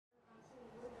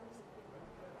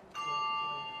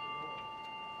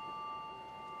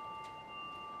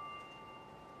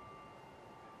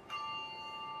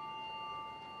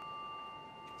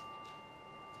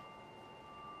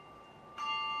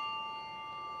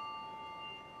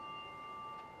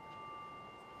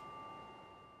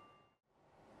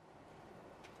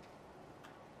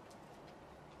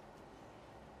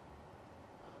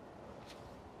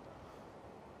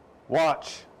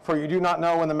Watch, for you do not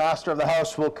know when the master of the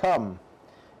house will come,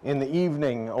 in the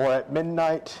evening, or at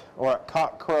midnight, or at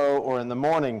cockcrow, or in the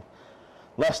morning,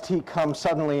 lest he come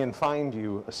suddenly and find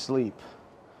you asleep.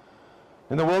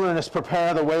 In the wilderness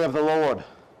prepare the way of the Lord.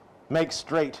 Make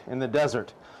straight in the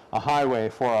desert a highway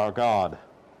for our God.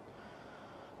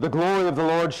 The glory of the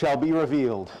Lord shall be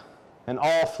revealed, and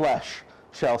all flesh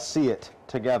shall see it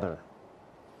together.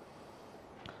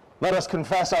 Let us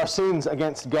confess our sins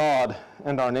against God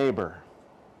and our neighbor.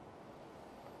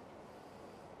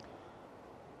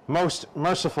 Most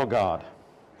merciful God,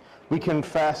 we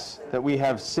confess that we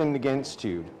have sinned against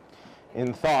you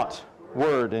in thought,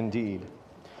 word, and deed,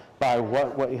 by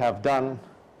what we have done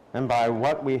and by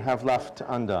what we have left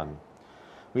undone.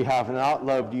 We have not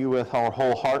loved you with our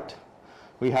whole heart.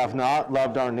 We have not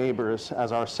loved our neighbors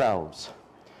as ourselves.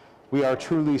 We are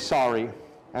truly sorry,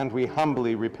 and we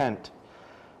humbly repent.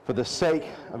 For the sake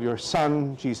of your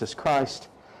Son, Jesus Christ,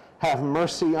 have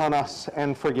mercy on us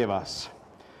and forgive us,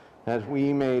 that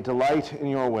we may delight in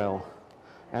your will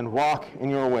and walk in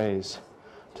your ways,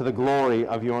 to the glory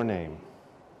of your name.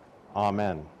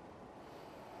 Amen.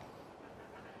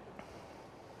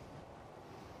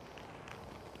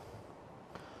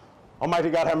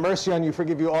 Almighty God, have mercy on you,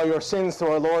 forgive you all your sins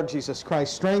through our Lord Jesus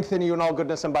Christ, strengthen you in all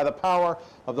goodness, and by the power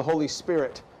of the Holy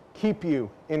Spirit, keep you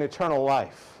in eternal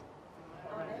life.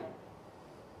 Amen.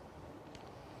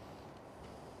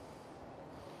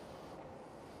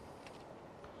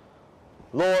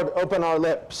 Lord, open our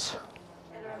lips.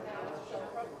 And our mouths shall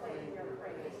proclaim your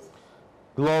praise.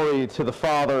 Glory to the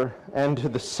Father, and to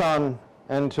the Son,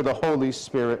 and to the Holy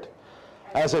Spirit,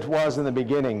 as it was in the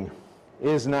beginning,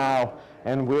 is now,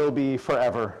 and will be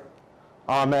forever.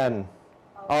 Amen.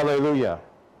 Alleluia.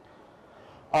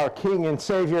 Our King and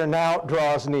Savior now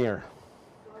draws near.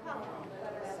 Come,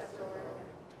 let us adore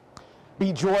him.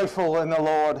 Be joyful in the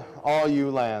Lord, all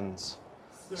you lands.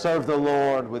 Serve the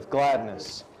Lord with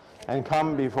gladness, and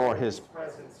come before his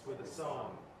presence with a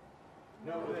song.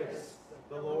 Know this,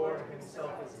 the Lord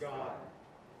himself is God.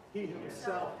 He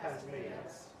himself has made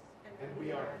us, and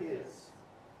we are his.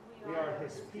 We are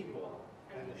his people,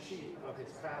 and the sheep of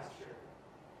his pasture.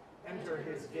 Enter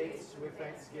his gates with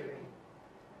thanksgiving.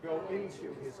 Go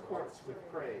into his courts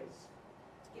with praise.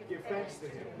 Give thanks to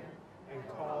him, and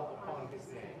call upon his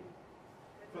name.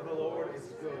 For the Lord is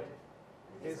good.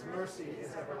 His mercy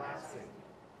is everlasting,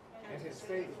 and his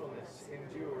faithfulness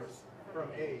endures from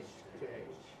age to age.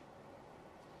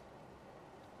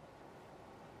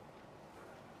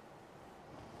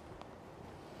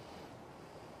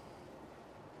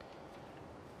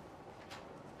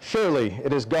 Surely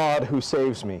it is God who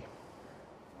saves me.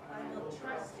 I will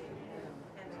trust in him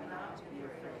and not be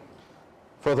afraid.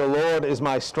 For the Lord is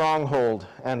my stronghold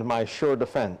and my sure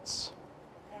defense.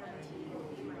 And he will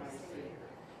be my Savior.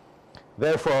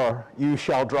 Therefore you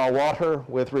shall draw water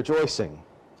with rejoicing.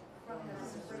 From the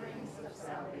springs of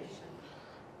salvation.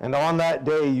 And on that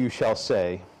day you shall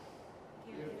say,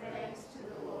 Give thanks to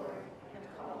the Lord and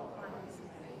call upon his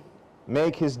name.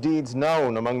 Make his deeds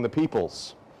known among the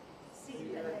peoples.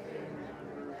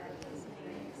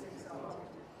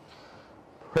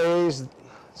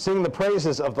 Sing the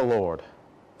praises of the Lord,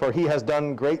 for he has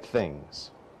done great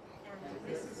things. And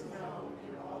this is known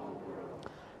in all the world.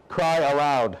 Cry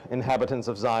aloud, inhabitants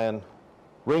of Zion.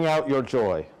 Ring out your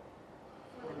joy.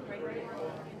 For the great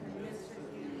one in the midst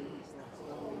of you is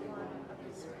the Holy One of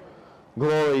Israel.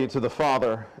 Glory to the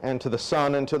Father, and to the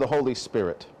Son, and to the Holy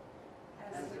Spirit.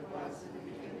 As it was in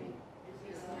the beginning,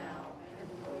 it is now, and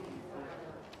will be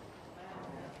forever.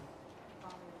 Amen.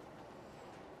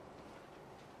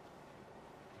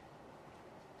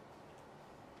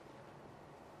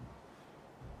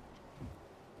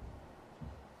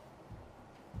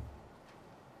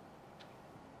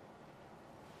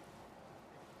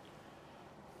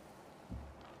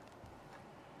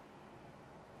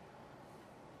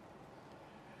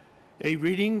 A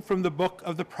reading from the book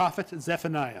of the prophet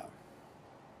Zephaniah.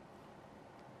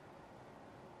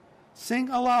 Sing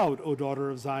aloud, O daughter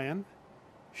of Zion.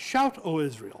 Shout, O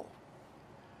Israel.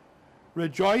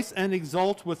 Rejoice and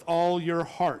exult with all your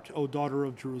heart, O daughter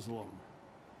of Jerusalem.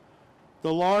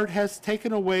 The Lord has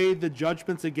taken away the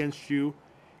judgments against you.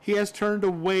 He has turned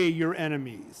away your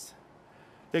enemies.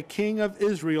 The King of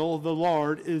Israel, the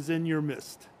Lord, is in your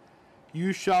midst.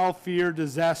 You shall fear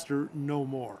disaster no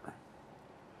more.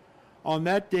 On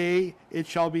that day it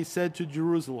shall be said to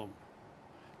Jerusalem,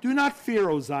 Do not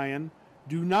fear, O Zion,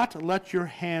 do not let your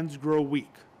hands grow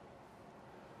weak.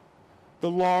 The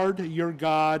Lord your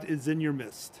God is in your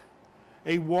midst,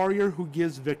 a warrior who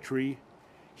gives victory.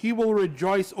 He will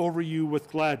rejoice over you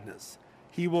with gladness.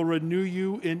 He will renew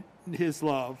you in his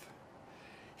love.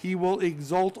 He will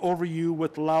exult over you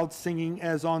with loud singing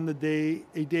as on a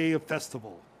day of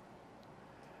festival.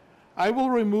 I will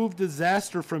remove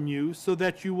disaster from you so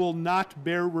that you will not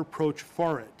bear reproach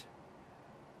for it.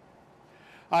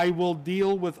 I will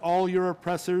deal with all your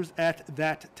oppressors at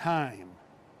that time.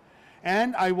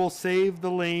 And I will save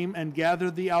the lame and gather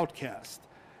the outcast,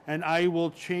 and I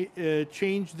will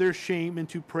change their shame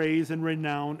into praise and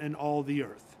renown in all the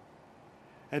earth.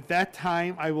 At that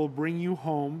time I will bring you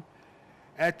home,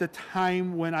 at the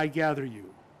time when I gather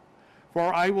you.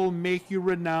 For I will make you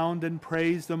renowned and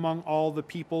praised among all the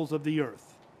peoples of the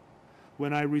earth,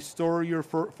 when I restore your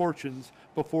fortunes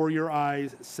before your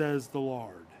eyes, says the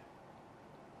Lord.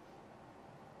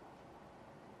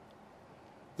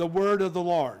 The word of the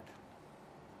Lord.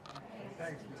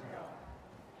 Thanks be to God.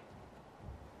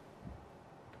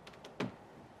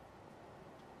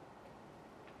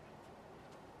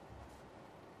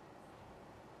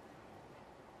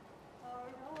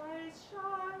 Arise,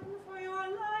 shine, for your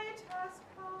light has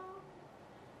come,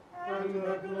 And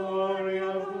the glory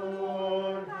of the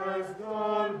Lord has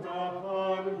dawned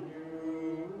upon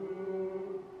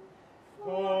you.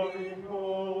 For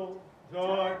behold,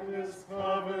 darkness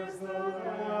covers the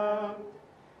land,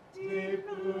 deep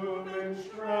gloom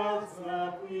enshrouds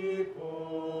the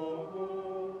peoples.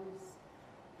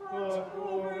 But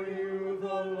over you the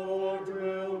Lord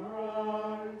will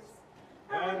rise,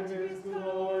 and his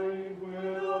glory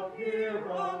will appear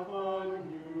upon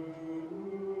you.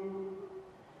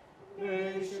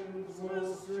 Nations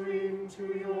will stream to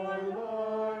your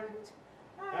light,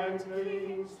 and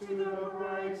kings to the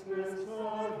brightness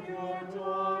of your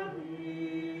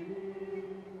dawning.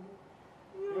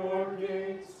 Your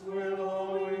gates will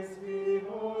always be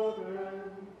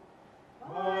open.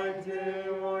 By day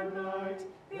or night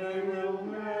they will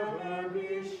never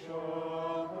be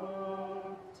shut.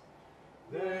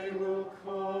 They will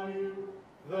call you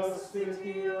the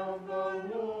city of the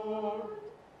Lord,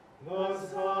 the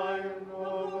Zion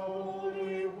of the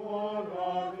Holy One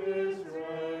of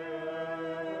Israel.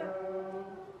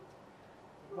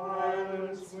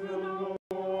 Violence will no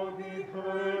more be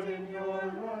heard in your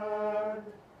land,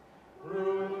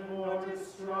 ruin or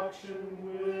destruction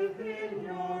within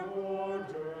your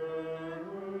borders.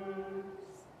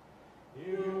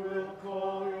 You will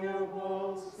call your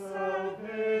walls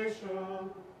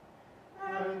salvation,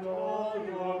 and all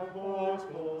your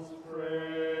portals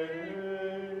praise.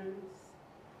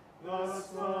 The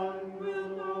sun will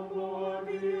no more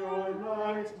be your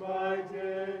light by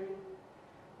day.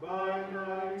 By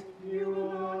night you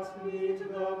will not need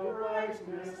the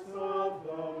brightness of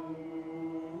the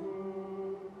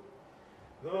moon.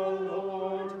 The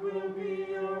Lord will be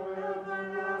your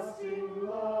everlasting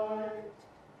light,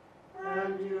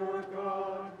 and your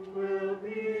God will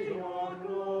be your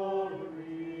glory.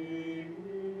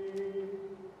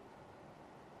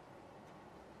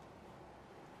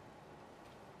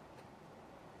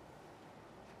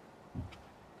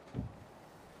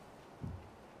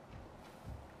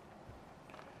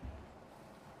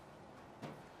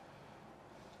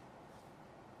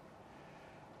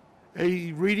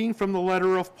 A reading from the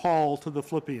letter of Paul to the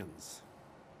Philippians.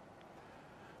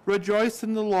 Rejoice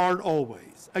in the Lord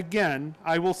always. Again,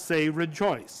 I will say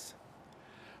rejoice.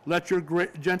 Let your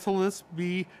gentleness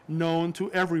be known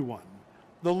to everyone.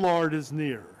 The Lord is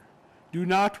near. Do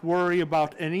not worry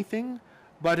about anything,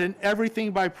 but in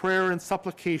everything by prayer and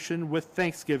supplication with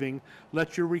thanksgiving,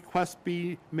 let your requests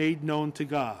be made known to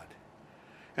God.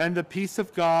 And the peace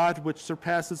of God, which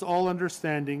surpasses all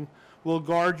understanding, will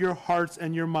guard your hearts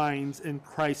and your minds in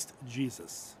Christ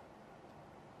Jesus.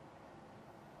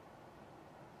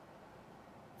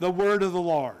 The word of the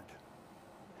Lord.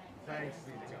 Thanks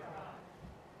be to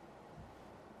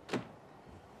God.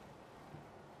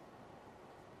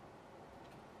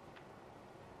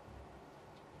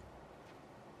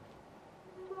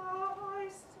 My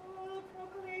soul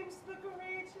proclaims the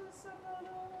greatness of the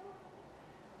Lord.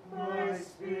 My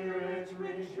spirit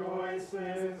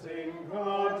rejoices in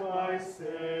God my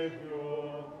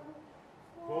Savior,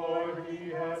 for he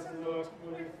has looked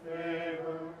with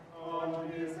favor on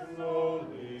his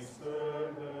lowly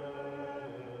servant.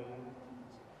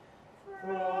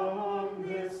 From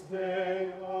this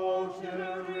day all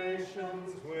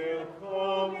generations will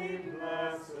call me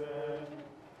blessed.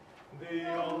 The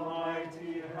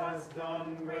Almighty has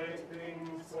done great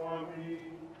things for me,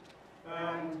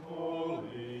 and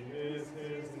holy is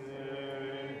his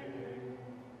name.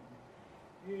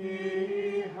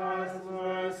 He has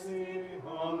mercy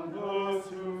on those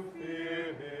who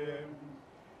fear him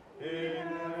in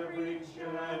every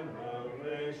generation.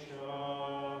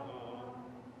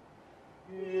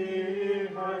 He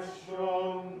has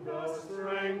shown the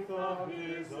strength of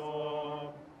his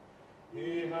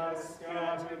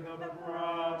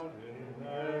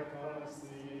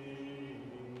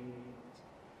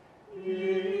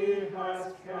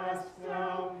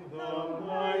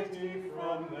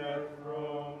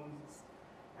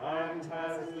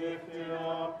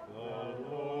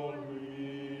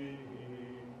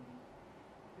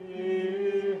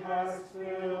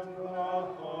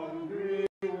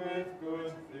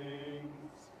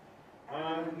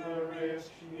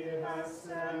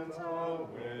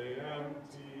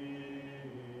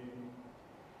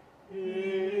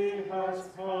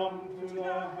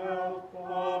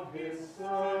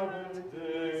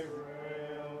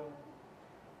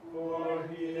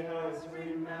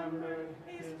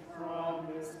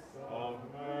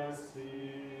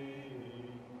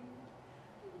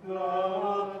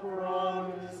the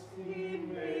promise he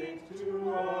made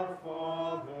to our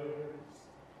fathers,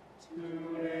 to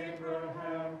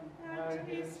Abraham and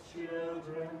his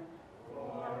children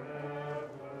forever.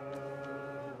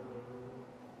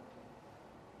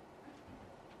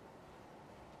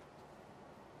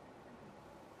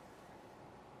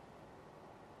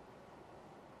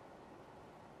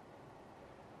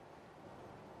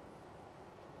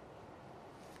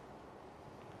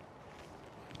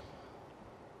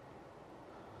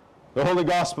 The Holy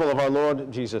Gospel of our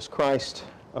Lord Jesus Christ,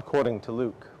 according to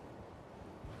Luke.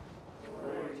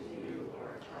 Glory to you,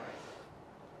 Lord Christ.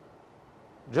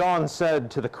 John said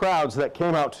to the crowds that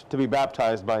came out to be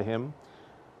baptized by him,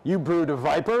 "You brood of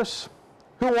vipers,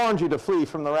 who warned you to flee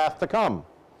from the wrath to come?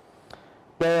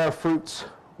 Bear fruits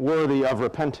worthy of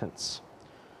repentance.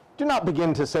 Do not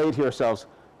begin to say to yourselves,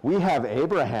 'We have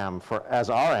Abraham as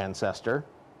our ancestor.'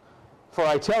 For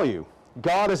I tell you,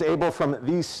 God is able from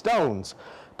these stones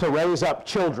to raise up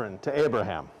children to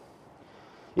Abraham.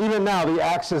 Even now the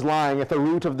axe is lying at the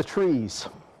root of the trees.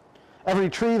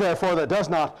 Every tree, therefore, that does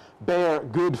not bear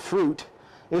good fruit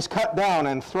is cut down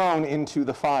and thrown into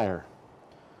the fire."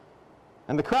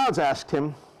 And the crowds asked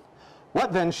him,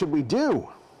 "What then should we do?"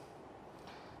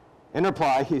 In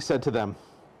reply, he said to them,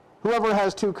 "Whoever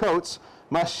has 2 coats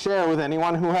must share with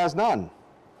anyone who has none,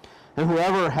 and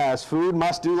whoever has food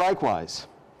must do likewise."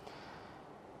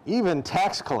 Even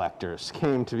tax collectors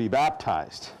came to be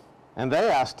baptized, and they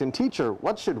asked him, "Teacher,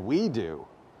 what should we do?"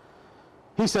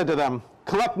 He said to them,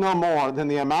 "Collect no more than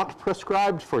the amount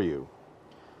prescribed for you."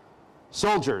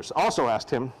 Soldiers also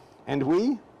asked him, "And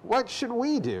we? What should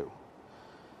we do?"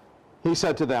 He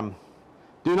said to them,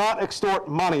 "Do not extort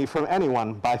money from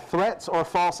anyone by threats or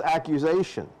false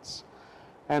accusations,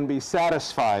 and be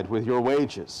satisfied with your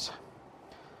wages."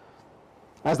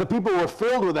 As the people were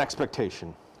filled with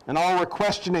expectation, and all were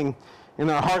questioning in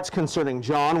their hearts concerning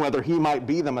John whether he might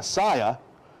be the Messiah,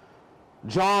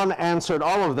 John answered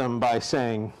all of them by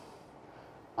saying,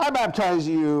 "I baptize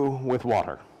you with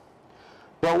water,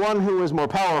 but one who is more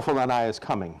powerful than I is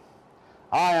coming.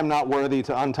 I am not worthy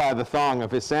to untie the thong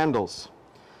of his sandals.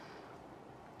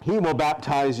 He will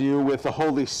baptize you with the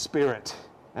Holy Spirit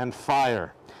and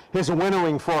fire. His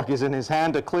winnowing fork is in his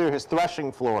hand to clear his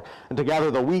threshing floor and to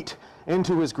gather the wheat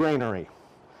into his granary.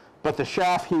 But the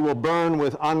chaff he will burn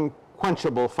with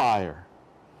unquenchable fire."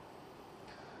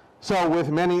 So with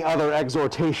many other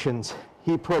exhortations,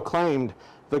 he proclaimed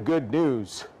the good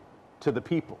news to the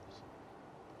peoples.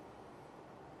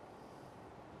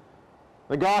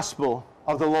 The Gospel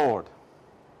of the Lord.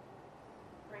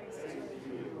 Praise to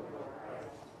you, Lord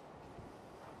Christ.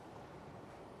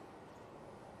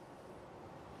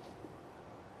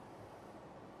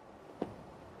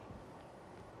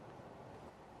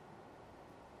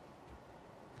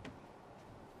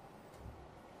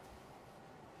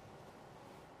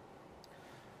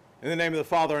 In the name of the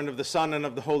Father, and of the Son, and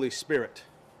of the Holy Spirit.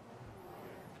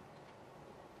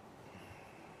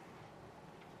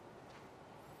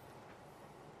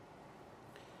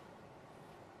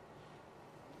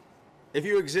 If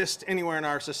you exist anywhere in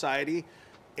our society,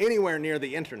 anywhere near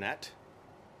the internet,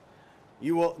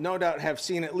 you will no doubt have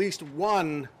seen at least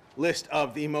one list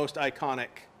of the most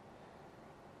iconic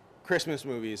Christmas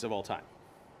movies of all time.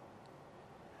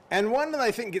 And one that I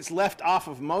think gets left off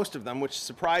of most of them, which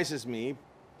surprises me,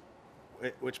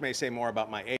 which may say more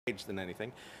about my age than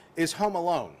anything, is Home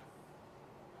Alone,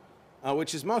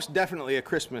 which is most definitely a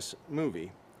Christmas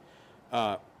movie,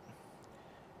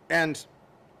 and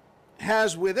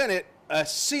has within it a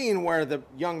scene where the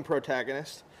young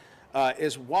protagonist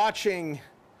is watching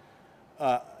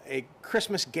a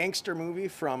Christmas gangster movie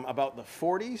from about the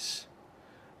 40s,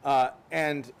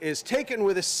 and is taken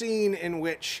with a scene in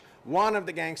which one of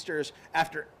the gangsters,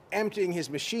 after emptying his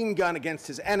machine gun against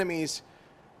his enemies,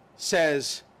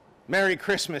 says, "Merry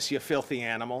Christmas, you filthy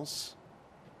animals,"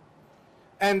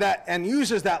 and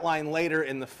uses that line later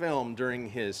in the film during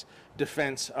his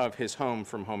defense of his home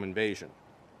from home invasion.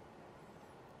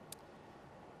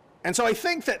 And so I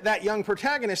think that young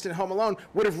protagonist in Home Alone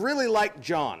would have really liked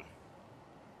John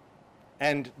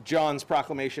and John's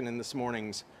proclamation in this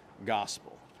morning's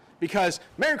gospel, because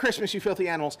 "Merry Christmas, you filthy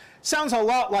animals" sounds a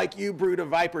lot like "You brood of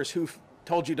vipers, who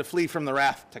told you to flee from the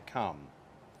wrath to come."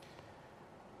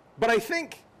 But I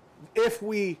think if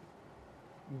we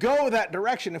go that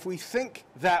direction, if we think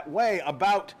that way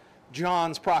about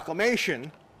John's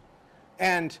proclamation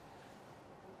and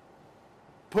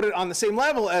put it on the same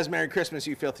level as "Merry Christmas,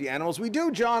 you filthy animals," we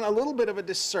do John a little bit of a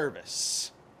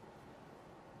disservice.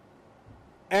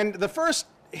 And the first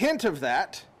hint of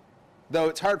that, though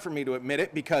it's hard for me to admit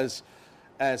it because,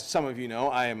 as some of you know,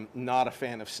 I am not a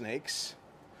fan of snakes,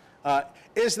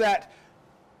 is that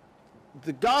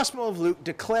the Gospel of Luke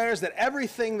declares that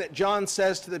everything that John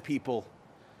says to the people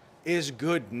is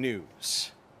good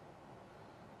news.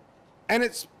 And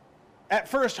it's at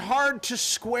first hard to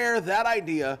square that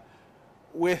idea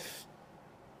with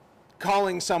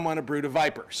calling someone a brood of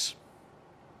vipers.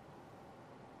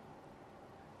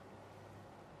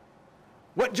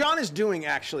 What John is doing,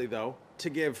 actually, though, to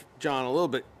give John a little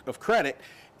bit of credit,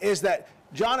 is that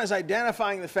John is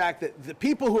identifying the fact that the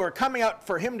people who are coming out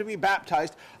for him to be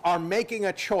baptized are making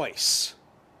a choice.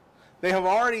 They have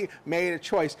already made a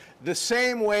choice, the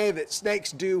same way that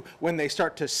snakes do when they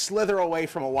start to slither away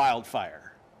from a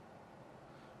wildfire,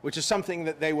 which is something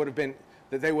that they would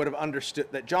have understood,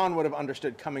 that John would have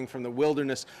understood coming from the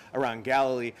wilderness around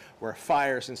Galilee, where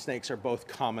fires and snakes are both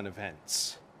common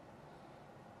events.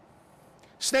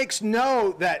 Snakes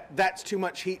know that that's too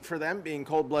much heat for them, being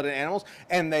cold-blooded animals,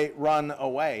 and they run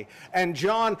away. And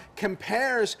John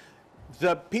compares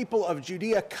the people of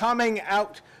Judea coming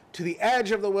out to the edge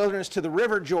of the wilderness, to the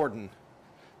river Jordan,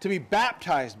 to be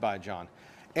baptized by John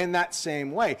in that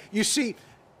same way. You see,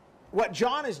 what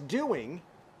John is doing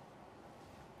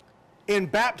in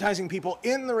baptizing people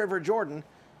in the river Jordan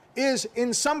is,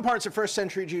 in some parts of first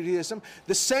century Judaism,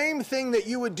 the same thing that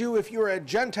you would do if you were a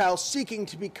Gentile seeking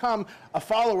to become a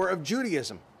follower of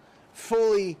Judaism,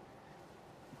 fully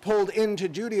pulled into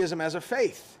Judaism as a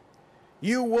faith.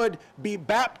 You would be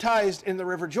baptized in the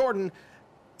river Jordan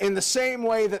in the same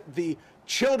way that the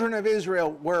children of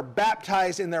Israel were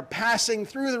baptized in their passing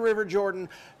through the river Jordan,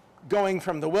 going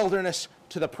from the wilderness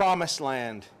to the promised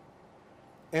land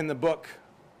in the book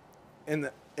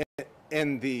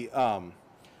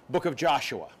book of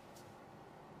Joshua.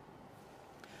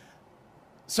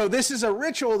 So this is a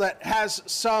ritual that has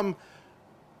some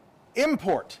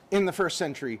import in the first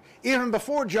century, even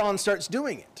before John starts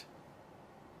doing it.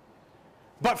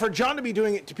 But for John to be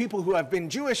doing it to people who have been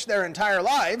Jewish their entire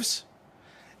lives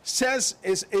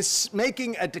is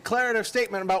making a declarative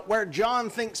statement about where John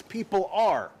thinks people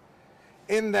are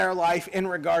in their life in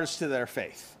regards to their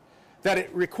faith, that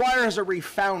it requires a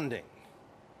refounding.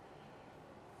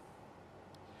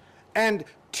 And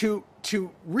to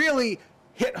really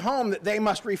hit home that they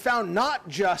must refound not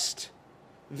just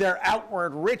their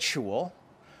outward ritual,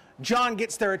 John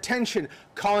gets their attention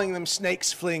calling them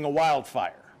snakes fleeing a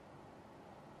wildfire.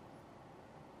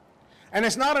 And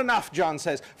it's not enough, John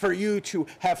says, for you to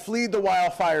have fled the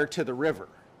wildfire to the river.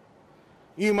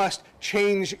 You must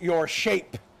change your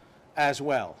shape as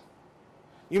well.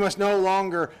 You must no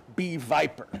longer be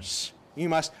vipers. You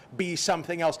must be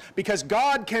something else. Because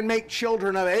God can make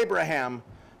children of Abraham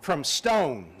from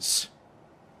stones.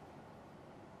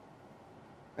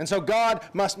 And so God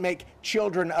must make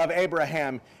children of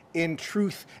Abraham in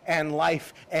truth and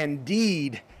life and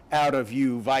deed out of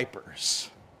you vipers.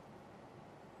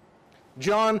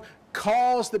 John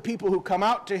calls the people who come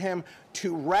out to him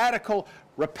to radical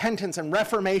repentance and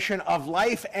reformation of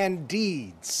life and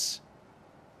deeds.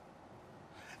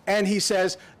 And he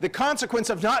says the consequence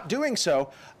of not doing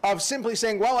so, of simply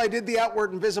saying, well, I did the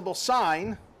outward and visible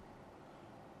sign,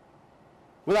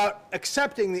 without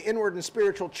accepting the inward and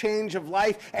spiritual change of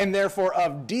life, and therefore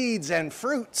of deeds and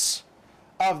fruits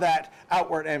of that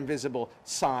outward and visible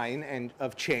sign and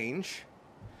of change.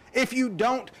 If you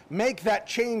don't make that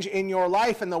change in your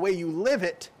life and the way you live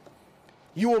it,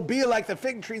 you will be like the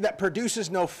fig tree that produces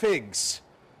no figs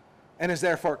and is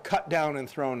therefore cut down and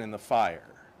thrown in the fire.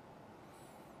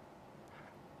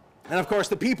 And of course,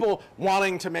 the people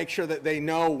wanting to make sure that they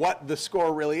know what the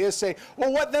score really is say,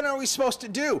 well, what then are we supposed to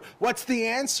do? What's the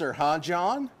answer, huh,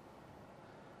 John?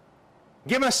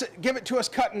 Give it to us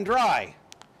cut and dry.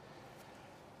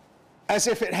 As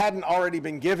if it hadn't already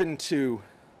been given to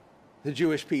the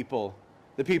Jewish people,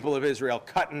 the people of Israel,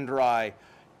 cut and dry,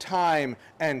 time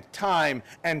and time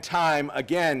and time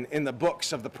again in the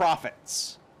books of the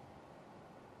prophets.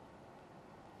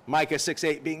 Micah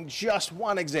 6:8 being just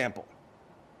one example.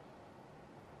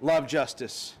 Love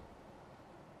justice,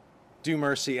 do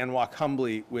mercy, and walk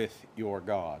humbly with your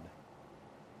God.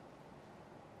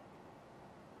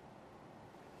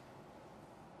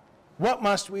 What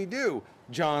must we do?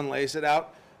 John lays it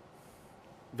out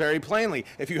very plainly.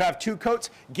 If you have 2 coats,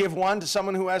 give one to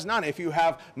someone who has none. If you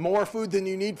have more food than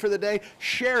you need for the day,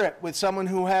 share it with someone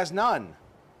who has none.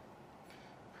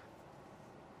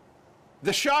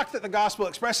 The shock that the gospel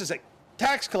expresses at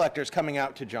tax collectors coming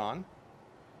out to John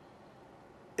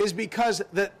is because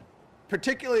that,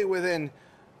 particularly within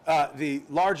the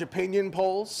large opinion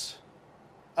polls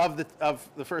of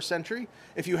the first century,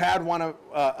 if you had one of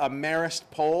a Marist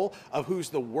poll of who's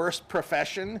the worst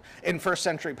profession in first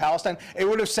century Palestine, it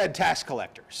would have said tax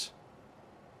collectors.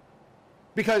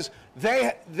 because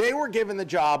they were given the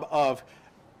job of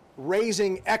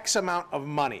raising X amount of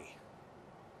money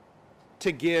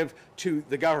to give to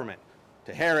the government,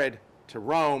 to Herod, to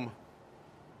Rome,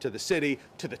 to the city,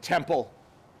 to the temple,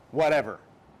 whatever,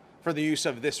 for the use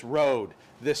of this road,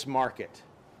 this market,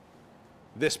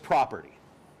 this property.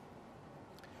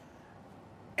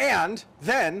 And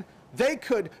then they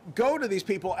could go to these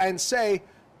people and say,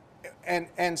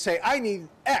 I need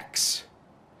X,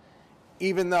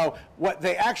 even though what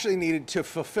they actually needed to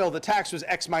fulfill the tax was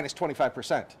X minus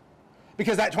 25%.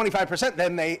 Because that 25%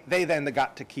 then they then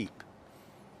got to keep.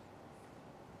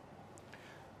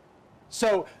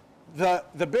 So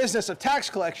the business of tax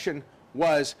collection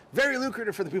was very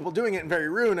lucrative for the people doing it and very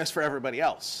ruinous for everybody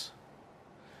else.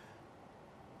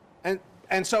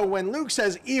 And so when Luke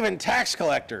says even tax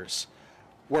collectors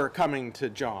were coming to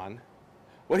John,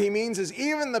 what he means is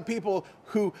even the people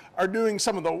who are doing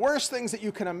some of the worst things that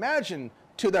you can imagine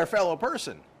to their fellow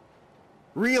person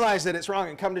realize that it's wrong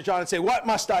and come to John and say, what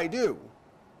must I do?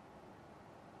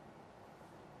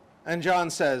 And John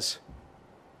says,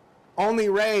 only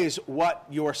raise what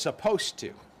you're supposed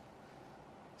to.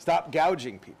 Stop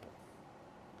gouging people.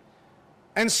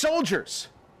 And soldiers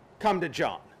come to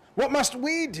John. What must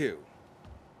we do?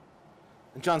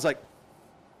 And John's like,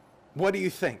 what do you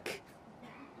think?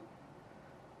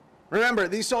 Remember,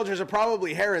 these soldiers are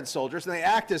probably Herod's soldiers, and they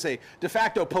act as a de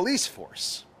facto police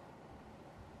force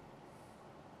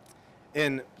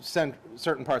in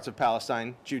certain parts of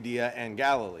Palestine, Judea, and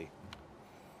Galilee,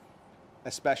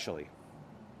 especially.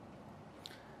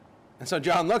 And so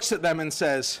John looks at them and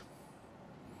says,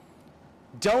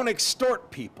 don't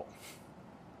extort people.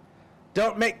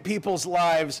 Don't make people's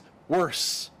lives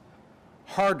worse,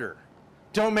 harder.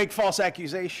 Don't make false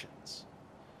accusations.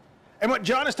 And what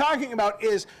John is talking about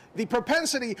is the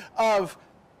propensity of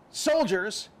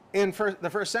soldiers in the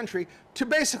first century to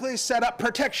basically set up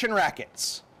protection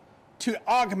rackets to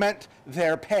augment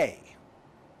their pay.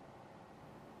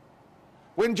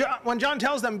 When John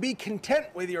tells them, be content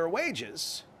with your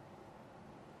wages,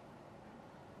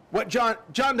 what John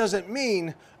doesn't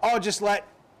mean, oh, just let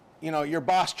your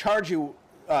boss charge you,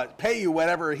 pay you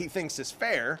whatever he thinks is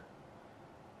fair.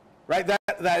 Right?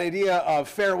 That idea of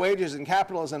fair wages and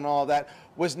capitalism and all of that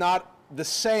was not the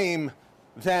same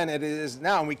then it is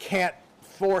now, and we can't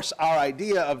force our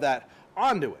idea of that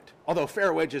onto it, although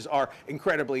fair wages are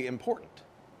incredibly important.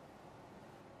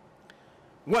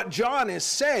 What John is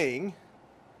saying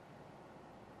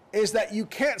is that you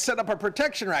can't set up a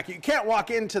protection racket. You can't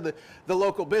walk into the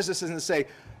local businesses and say,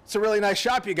 it's a really nice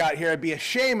shop you got here. It'd be a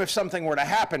shame if something were to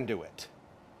happen to it.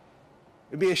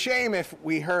 It'd be a shame if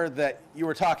we heard that you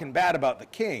were talking bad about the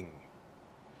king.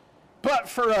 But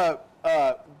for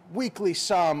a weekly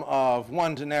sum of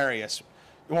 1 denarius,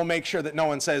 we'll make sure that no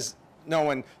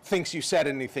one thinks you said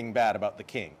anything bad about the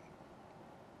king.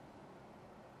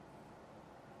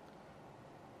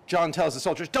 John tells the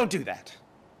soldiers, don't do that.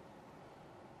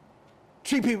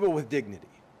 Treat people with dignity.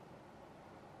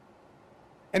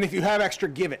 And if you have extra,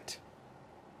 give it.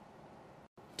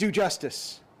 Do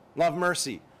justice. Love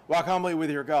mercy. Walk humbly with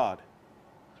your God.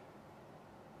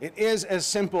 It is as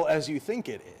simple as you think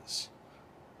it is,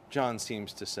 John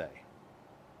seems to say.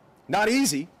 Not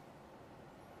easy,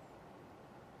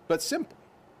 but simple.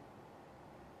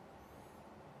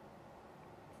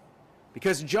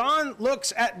 Because John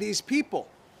looks at these people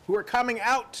who are coming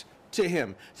out to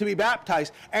him to be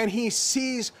baptized, and he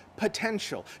sees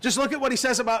potential. Just look at what he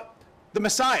says about the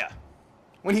Messiah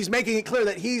when he's making it clear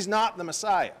that he's not the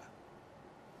Messiah.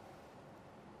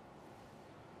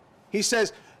 He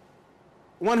says,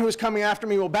 one who is coming after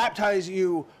me will baptize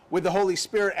you with the Holy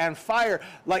Spirit and fire,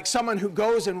 like someone who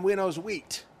goes and winnows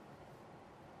wheat.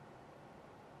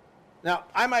 Now,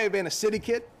 I might have been a city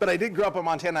kid, but I did grow up in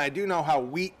Montana. I do know how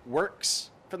wheat works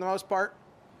for the most part.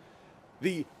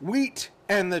 The wheat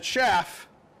and the chaff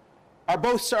are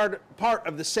both part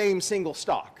of the same single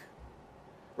stalk.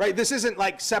 Right? This isn't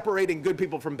like separating good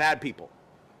people from bad people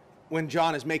when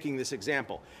John is making this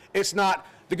example. It's not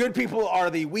the good people are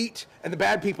the wheat and the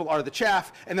bad people are the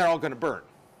chaff and they're all going to burn.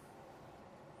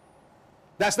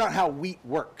 That's not how wheat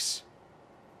works.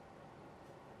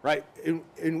 Right?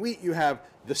 In wheat you have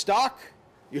the stalk,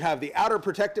 you have the outer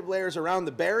protective layers around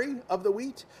the berry of the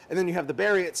wheat, and then you have the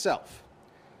berry itself.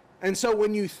 And so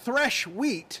when you thresh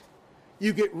wheat,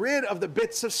 you get rid of the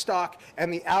bits of stalk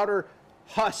and the outer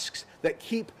husks that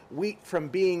keep wheat from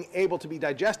being able to be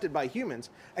digested by humans,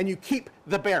 and you keep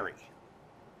the berry,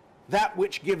 that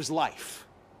which gives life,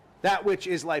 that which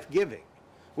is life-giving,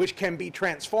 which can be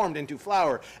transformed into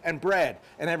flour and bread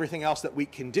and everything else that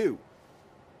wheat can do.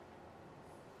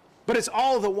 But it's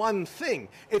all the one thing.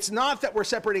 It's not that we're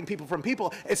separating people from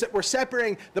people. It's that we're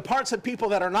separating the parts of people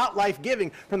that are not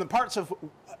life-giving from the parts of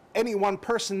any one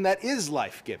person that is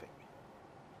life-giving.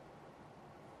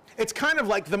 It's kind of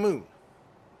like the moon.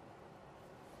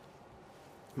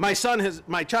 My child has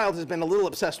been a little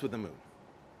obsessed with the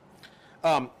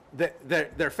moon.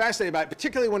 They're fascinated by it,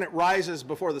 particularly when it rises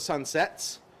before the sun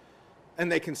sets,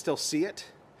 and they can still see it.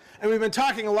 And we've been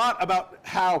talking a lot about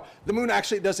how the moon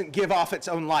actually doesn't give off its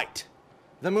own light.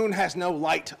 The moon has no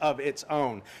light of its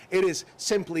own. It is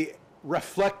simply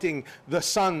reflecting the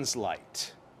sun's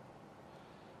light.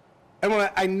 And when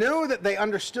I know that they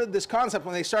understood this concept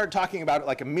when they started talking about it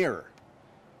like a mirror.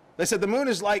 They said, the moon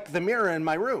is like the mirror in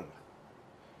my room.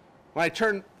 When I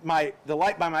turn the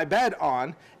light by my bed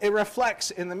on, it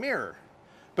reflects in the mirror.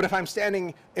 But if I'm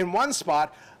standing in one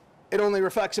spot, it only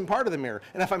reflects in part of the mirror.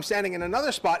 And if I'm standing in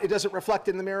another spot, it doesn't reflect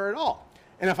in the mirror at all.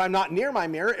 And if I'm not near my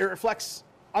mirror, it reflects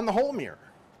on the whole mirror.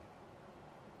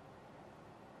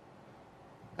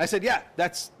 I said, yeah,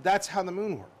 that's how the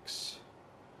moon works.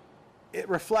 It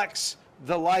reflects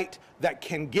the light that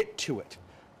can get to it,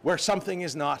 where something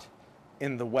is not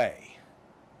in the way.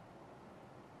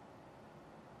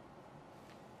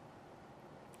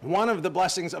 One of the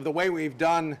blessings of the way we've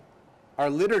done our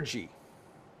liturgy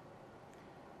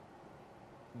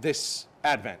this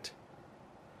Advent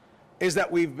is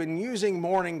that we've been using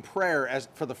morning prayer as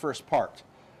for the first part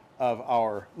of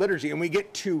our liturgy, and we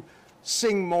get to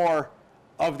sing more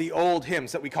of the old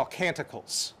hymns that we call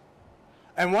canticles.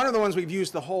 And one of the ones we've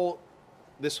used this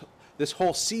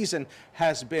whole season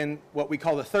has been what we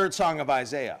call the third song of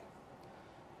Isaiah,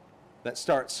 that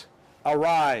starts,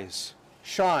 "Arise,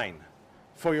 shine,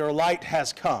 for your light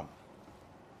has come."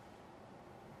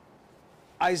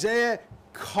 Isaiah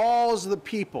calls the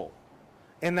people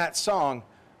in that song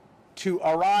to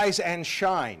arise and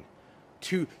shine,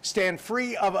 to stand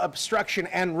free of obstruction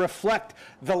and reflect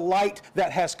the light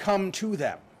that has come to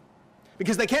them.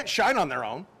 Because they can't shine on their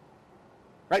own,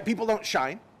 right? People don't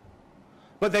shine,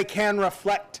 but they can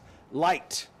reflect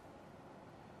light.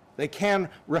 They can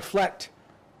reflect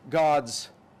God's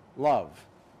love.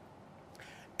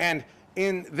 And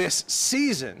in this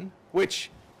season,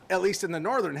 which, at least in the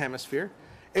northern hemisphere,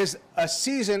 is a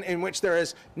season in which there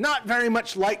is not very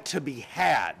much light to be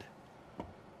had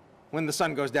when the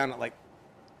sun goes down at like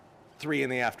 3 in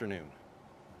the afternoon.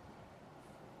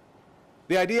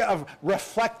 The idea of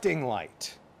reflecting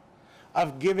light,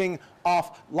 of giving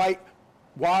off light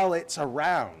while it's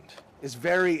around, is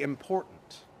very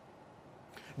important.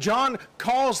 John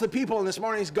calls the people in this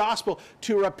morning's gospel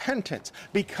to repentance,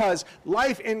 because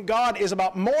life in God is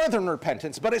about more than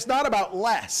repentance, but it's not about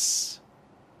less.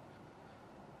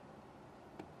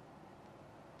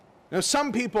 Now,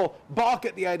 some people balk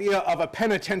at the idea of a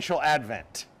penitential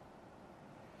Advent,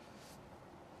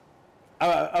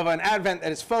 of an Advent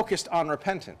that is focused on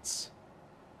repentance.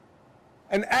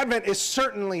 And Advent is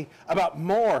certainly about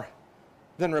more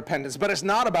than repentance, but it's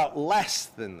not about less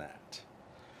than that.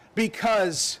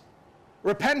 Because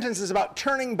repentance is about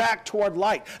turning back toward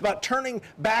light, about turning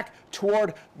back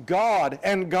toward God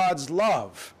and God's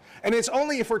love. And it's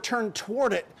only if we're turned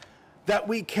toward it that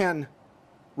we can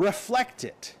reflect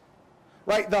it.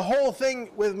 Right? The whole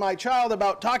thing with my child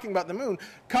about talking about the moon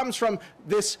comes from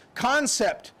this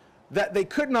concept that they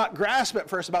could not grasp at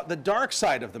first about the dark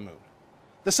side of the moon.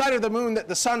 The side of the moon that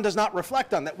the sun does not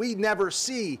reflect on, that we never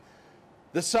see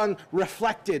the sun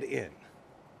reflected in.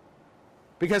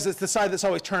 Because it's the side that's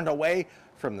always turned away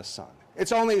from the sun.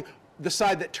 It's only the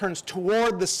side that turns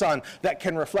toward the sun that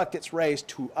can reflect its rays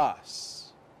to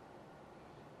us.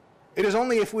 It is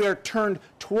only if we are turned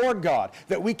toward God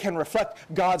that we can reflect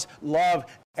God's love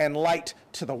and light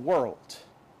to the world.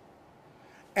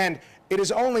 And it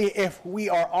is only if we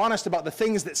are honest about the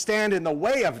things that stand in the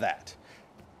way of that.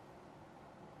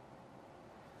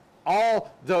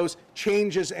 All those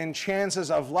changes and chances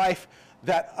of life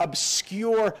that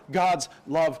obscure God's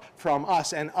love from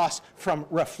us and us from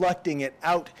reflecting it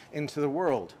out into the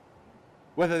world.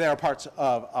 Whether they are parts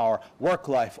of our work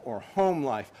life or home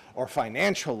life or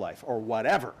financial life or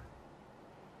whatever.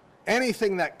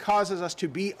 Anything that causes us to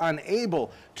be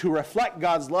unable to reflect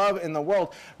God's love in the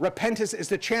world, repentance is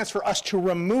the chance for us to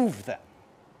remove them.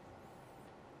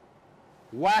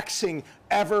 Waxing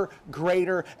ever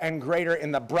greater and greater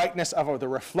in the brightness of the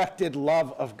reflected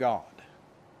love of God.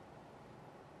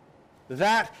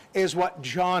 That is what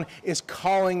John is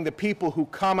calling the people who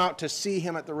come out to see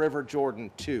him at the River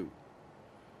Jordan to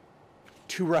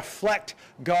reflect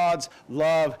God's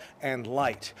love and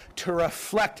light, to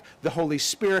reflect the Holy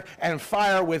Spirit and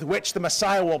fire with which the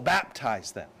Messiah will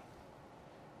baptize them,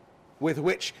 with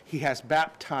which he has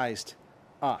baptized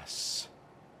us.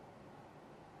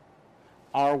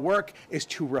 Our work is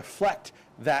to reflect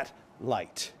that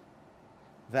light,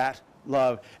 that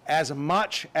love, as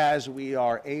much as we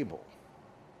are able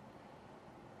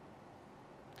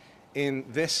in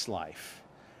this life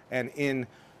and in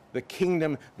the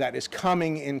kingdom that is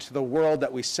coming into the world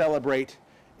that we celebrate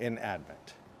in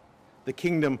Advent. The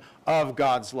kingdom of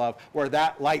God's love, where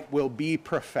that light will be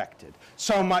perfected,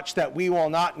 so much that we will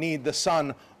not need the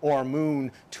sun or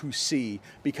moon to see,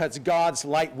 because God's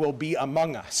light will be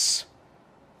among us,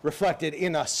 reflected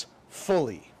in us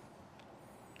fully,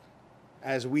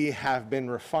 as we have been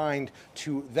refined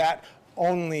to that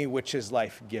only which is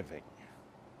life-giving,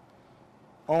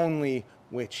 only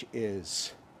which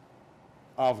is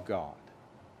of God.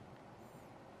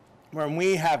 When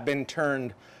we have been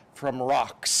turned from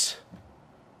rocks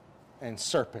and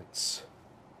serpents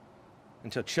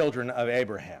into children of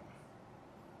Abraham,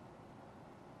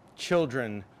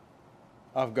 children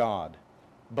of God,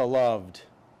 beloved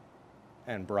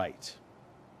and bright.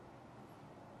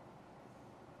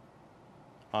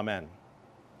 Amen.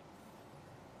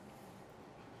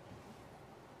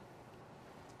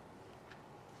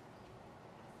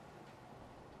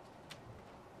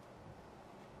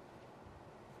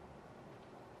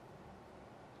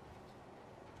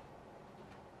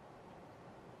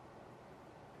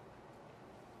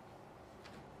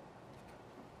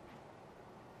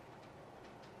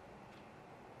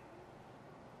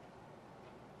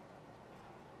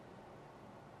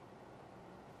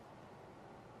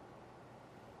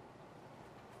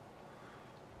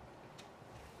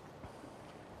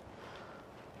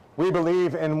 We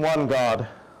believe in one God,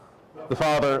 the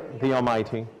Father, the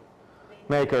Almighty,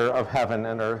 maker of heaven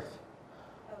and earth,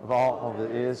 of all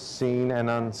that is seen and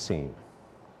unseen.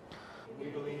 We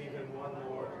believe in one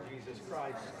Lord, Jesus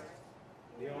Christ,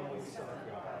 the only Son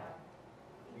of God,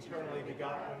 eternally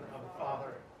begotten of the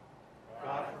Father,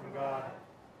 God from God,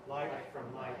 light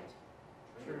from light,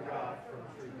 true God from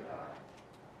true God,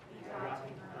 begotten,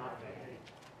 not made,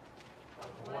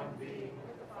 of one being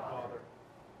with the Father.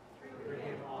 Through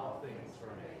him all things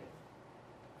were made.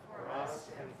 For us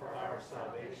and for our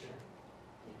salvation,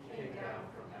 he came down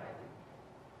from heaven,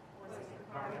 was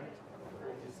incarnate of the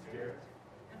Holy Spirit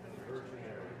and the Virgin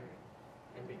Mary,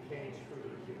 and became truly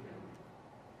human.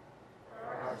 For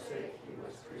our sake he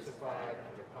was crucified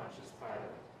under Pontius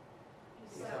Pilate.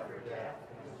 He suffered death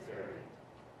and was buried.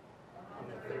 On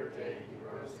the third day he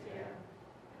rose again,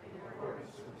 in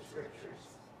accordance with the Scriptures.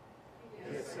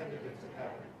 He ascended into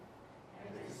heaven,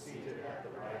 and is seated at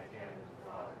the right hand of the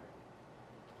Father.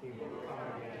 He will come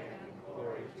again in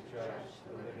glory to judge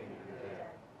the living and the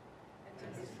dead, and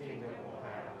his kingdom will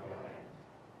have no end.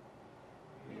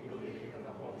 We believe in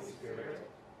the Holy Spirit,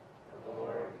 the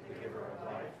Lord, the giver of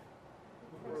life,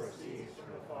 who proceeds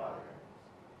from the Father,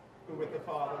 who with the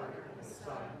Father and the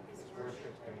Son is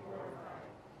worshipped and glorified,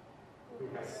 who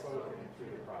has spoken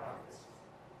through the prophets.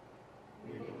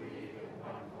 We believe in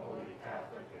one holy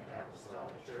Catholic and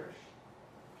Apostolic Church.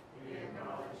 We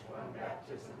acknowledge one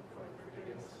baptism for the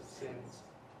forgiveness of sins.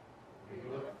 We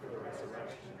look for the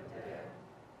resurrection of the dead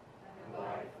and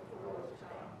life of the world to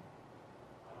come.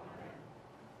 Amen.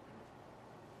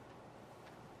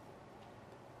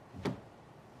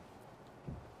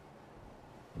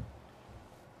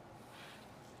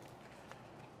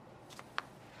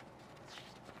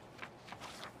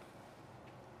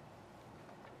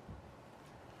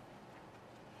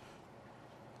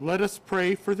 Let us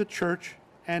pray for the Church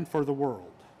and for the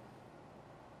world.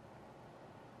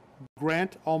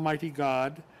 Grant, Almighty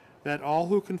God, that all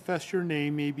who confess your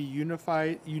name may be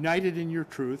united in your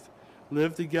truth,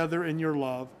 live together in your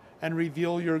love, and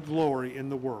reveal your glory in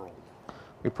the world.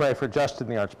 We pray for Justin,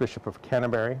 the Archbishop of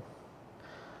Canterbury,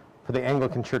 for the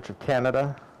Anglican Church of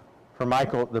Canada, for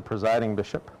Michael, the presiding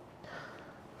bishop,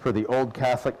 for the Old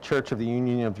Catholic Church of the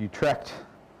Union of Utrecht,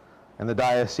 and the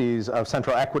Diocese of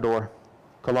Central Ecuador,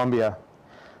 Colombia,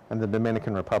 and the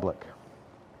Dominican Republic.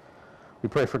 We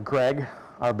pray for Greg,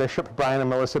 our bishop, Brian and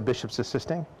Melissa, bishops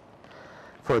assisting,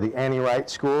 for the Annie Wright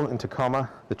School in Tacoma,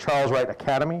 the Charles Wright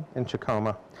Academy in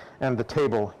Tacoma, and the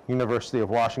Table University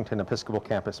of Washington Episcopal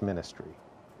Campus Ministry.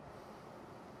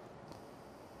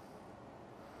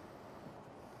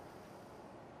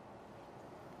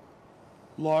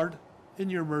 Lord, in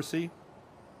your mercy,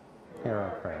 Hear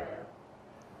our prayer.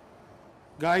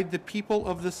 guide the people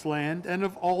of this land and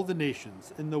of all the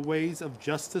nations in the ways of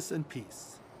justice and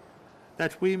peace,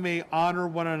 that we may honor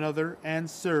one another and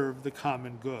serve the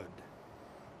common good.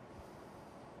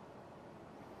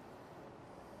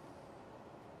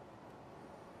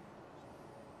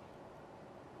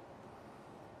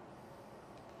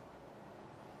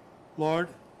 Lord,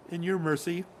 in your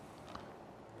mercy,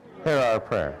 Hear our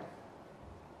prayer.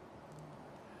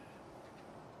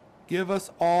 Give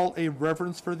us all a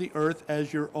reverence for the earth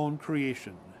as your own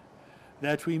creation,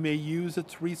 that we may use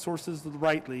its resources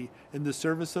rightly in the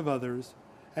service of others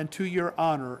and to your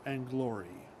honor and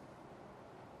glory.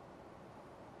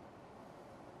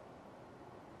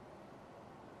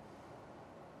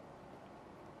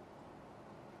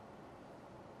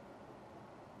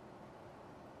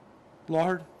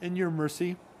 Lord, in your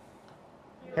mercy,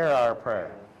 Hear our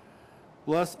prayer.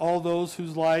 bless all those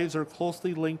whose lives are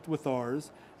closely linked with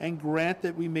ours, and grant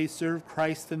that we may serve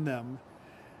Christ in them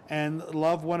and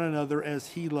love one another as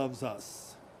he loves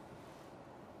us.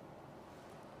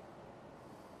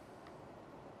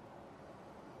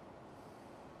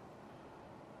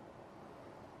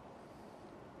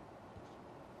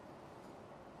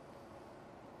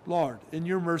 Lord, in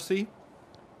your mercy,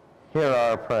 Hear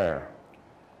our prayer.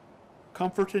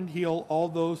 comfort and heal all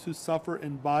those who suffer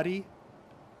in body,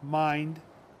 mind,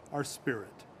 or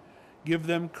spirit. Give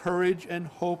them courage and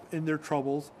hope in their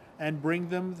troubles, and bring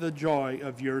them the joy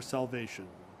of your salvation.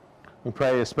 We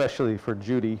pray especially for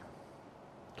Judy,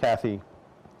 Kathy,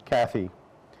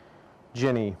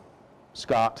 Ginny,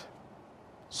 Scott,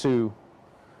 Sue,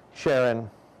 Sharon,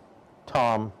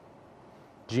 Tom,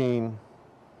 Jean,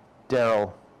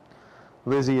 Daryl,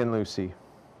 Lizzie and Lucy,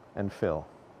 and Phil.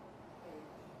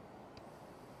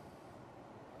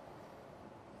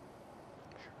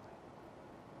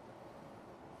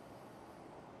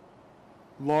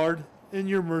 Lord, in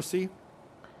your mercy,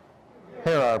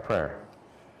 Hear our prayer.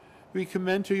 we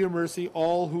commend to your mercy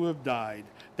all who have died,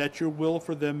 that your will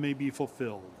for them may be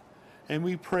fulfilled. And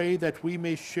we pray that we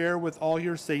may share with all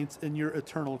your saints in your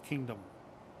eternal kingdom.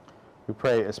 We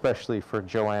pray especially for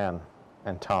Joanne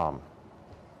and Tom.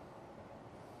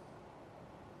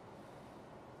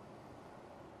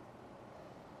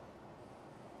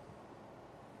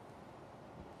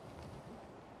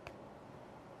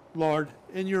 Lord,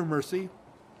 in your mercy,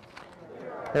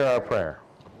 Hear our prayer.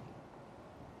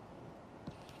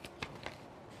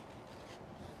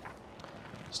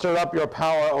 Stir up your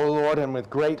power, O Lord, and with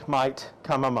great might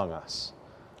come among us.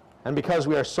 And because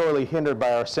we are sorely hindered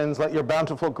by our sins, let your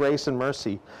bountiful grace and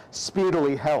mercy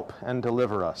speedily help and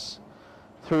deliver us.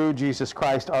 Through Jesus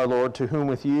Christ our Lord, to whom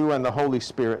with you and the Holy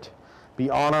Spirit be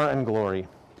honor and glory,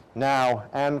 now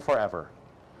and forever.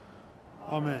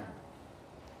 amen.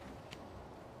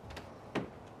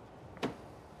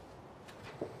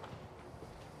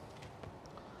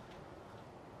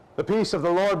 The peace of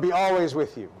the Lord be always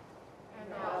with you.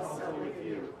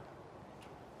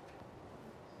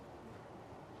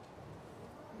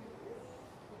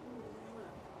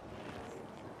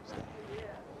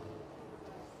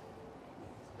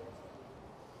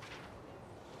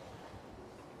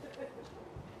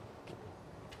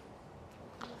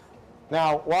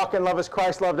 Now, walk in love as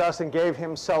Christ loved us and gave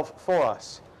himself for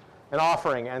us, an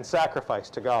offering and sacrifice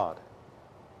to God.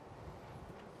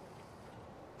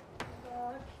 The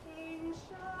King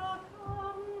shall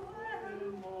come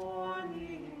when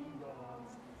morning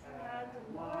dawns,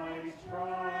 and light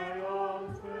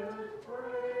triumphant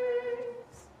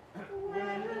breaks.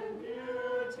 When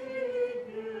beauty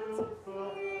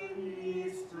beautiful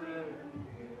Eastern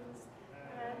is,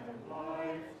 and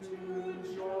life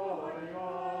to joy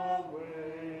awaits.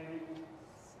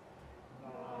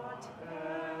 Not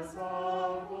as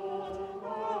of old,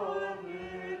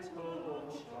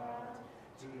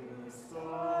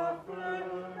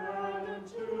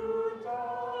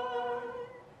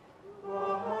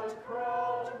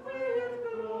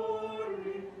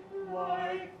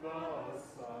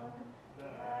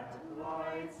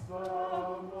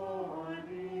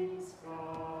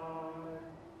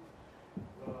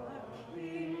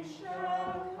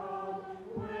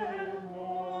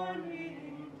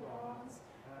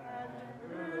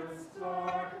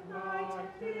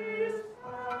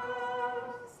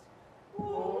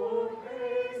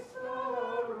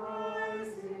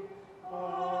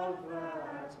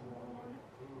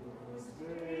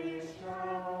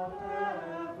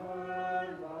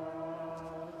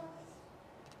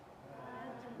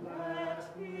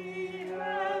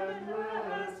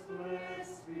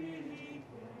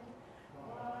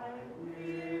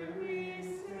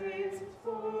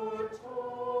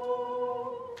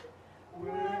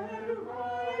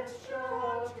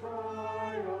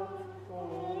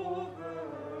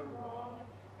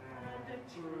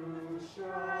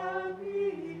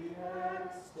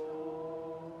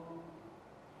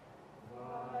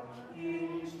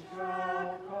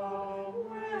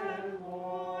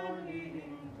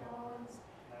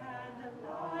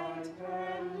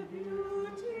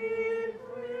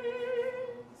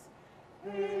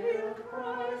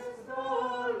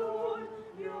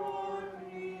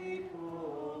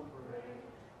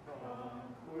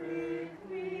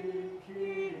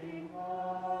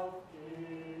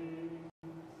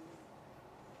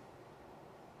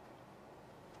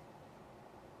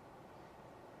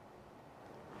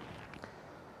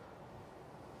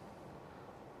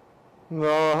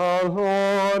 The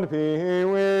Lord be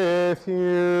with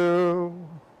you.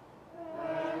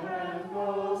 And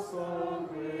also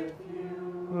with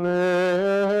you.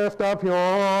 Lift up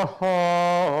your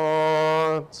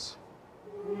hearts.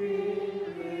 We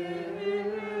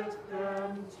lift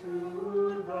them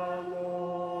to the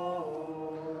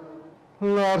Lord.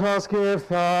 Let us give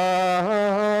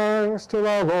thanks to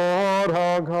the Lord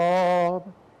our God.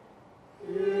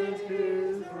 It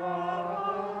is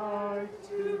right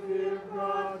to give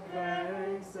God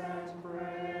thanks and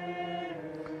praise.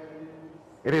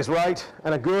 It is right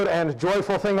and a good and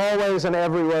joyful thing always and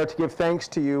everywhere to give thanks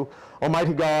to you,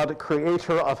 Almighty God,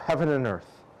 creator of heaven and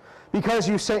earth, because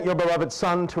you sent your beloved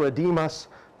Son to redeem us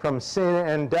from sin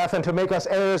and death and to make us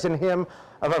heirs in him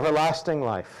of everlasting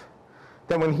life.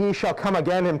 That when he shall come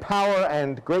again in power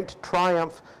and great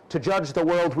triumph to judge the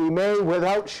world, we may,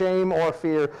 without shame or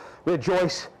fear,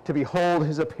 rejoice to behold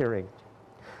his appearing.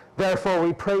 Therefore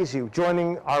we praise you,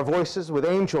 joining our voices with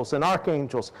angels and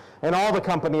archangels and all the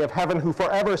company of heaven who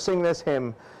forever sing this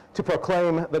hymn to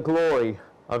proclaim the glory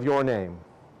of your name.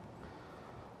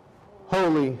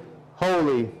 Holy,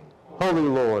 holy, holy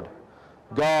Lord,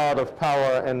 God of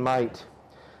power and might,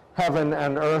 heaven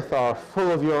and earth are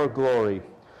full of your glory.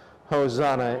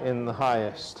 Hosanna in the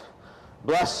highest.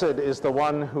 Blessed is the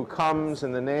one who comes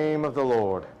in the name of the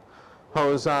Lord.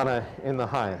 Hosanna in the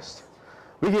highest.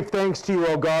 We give thanks to you,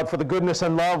 O God, for the goodness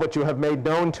and love which you have made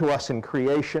known to us in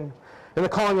creation, in the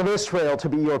calling of Israel to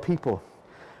be your people,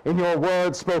 in your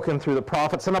word spoken through the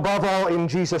prophets, and above all in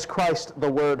Jesus Christ, the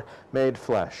Word made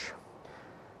flesh.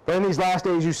 For in these last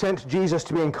days you sent Jesus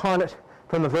to be incarnate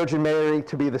from the Virgin Mary,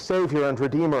 to be the Savior and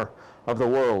Redeemer of the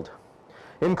world.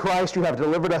 In Christ you have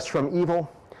delivered us from evil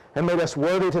and made us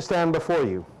worthy to stand before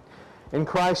you. In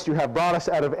Christ you have brought us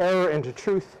out of error into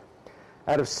truth,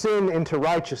 out of sin into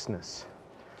righteousness,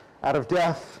 out of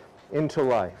death into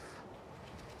life.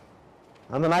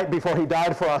 On the night before he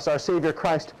died for us, our Savior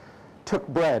Christ took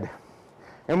bread.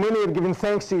 And when he had given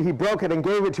thanks to you, he broke it and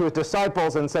gave it to his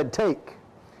disciples and said, "Take,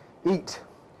 eat.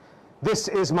 This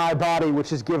is my body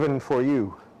which is given for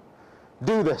you.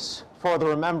 Do this for the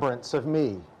remembrance of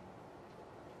me."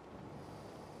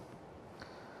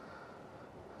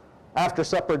 After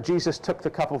supper, Jesus took the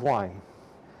cup of wine.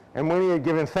 And when he had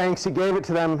given thanks, he gave it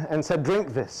to them and said,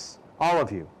 "Drink this, all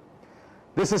of you.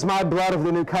 This is my blood of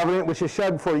the new covenant, which is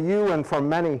shed for you and for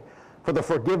many for the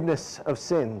forgiveness of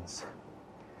sins.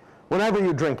 Whenever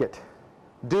you drink it,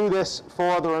 do this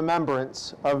for the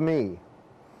remembrance of me."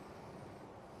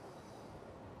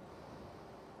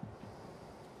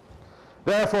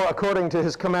 Therefore, according to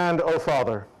his command, O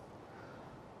Father,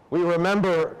 we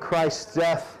remember Christ's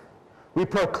death, we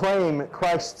proclaim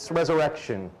Christ's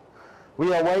resurrection,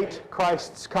 we await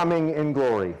Christ's coming in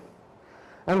glory.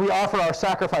 And we offer our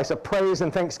sacrifice of praise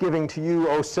and thanksgiving to you,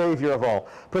 O Savior of all,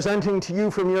 presenting to you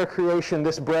from your creation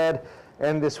this bread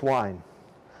and this wine.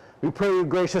 We pray you,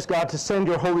 gracious God, to send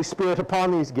your Holy Spirit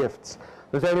upon these gifts,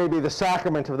 that they may be the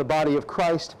sacrament of the body of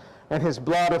Christ and his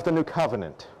blood of the new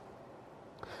covenant.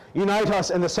 Unite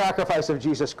us in the sacrifice of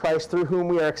Jesus Christ, through whom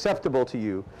we are acceptable to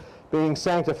you, being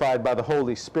sanctified by the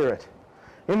Holy Spirit.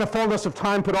 In the fullness of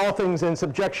time, put all things in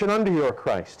subjection under your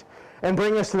Christ, and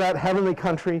bring us to that heavenly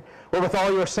country where with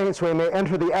all your saints we may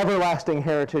enter the everlasting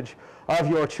heritage of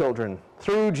your children.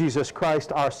 Through Jesus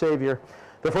Christ our Savior,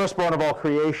 the firstborn of all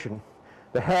creation,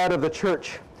 the head of the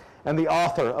church, and the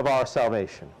author of our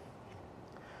salvation.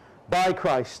 By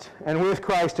Christ, and with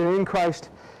Christ, and in Christ,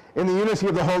 in the unity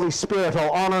of the Holy Spirit, all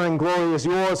honor and glory is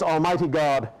yours, Almighty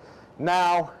God,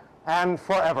 now and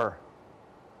forever.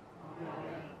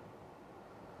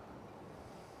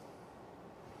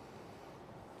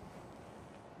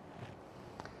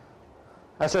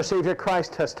 As our Savior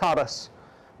Christ has taught us,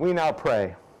 we now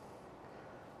pray.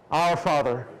 Our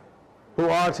Father, who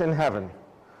art in heaven,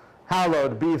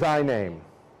 hallowed be thy name.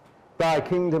 Thy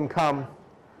kingdom come,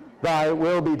 thy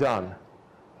will be done,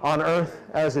 on earth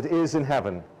as it is in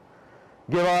heaven.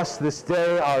 Give us this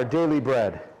day our daily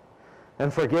bread,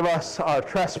 and forgive us our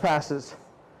trespasses,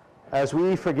 as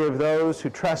we forgive those who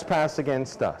trespass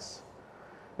against us.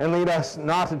 And lead us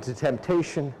not into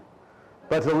temptation,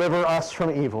 but deliver us from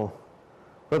evil.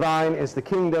 For thine is the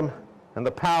kingdom, and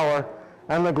the power,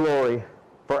 and the glory,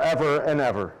 forever and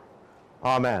ever.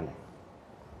 Amen.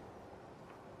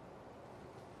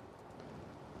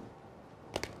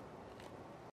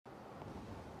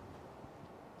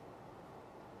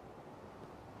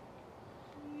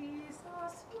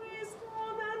 Jesus,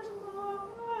 wisdom and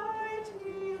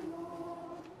mighty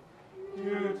Lord,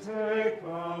 You take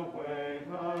away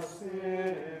the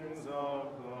sins of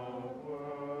the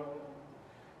world.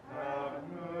 Have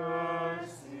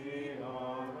mercy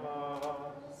on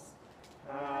us.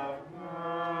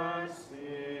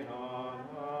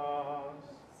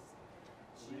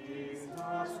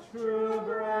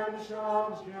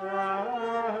 of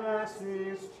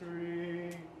Jesse's tree,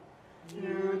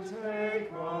 you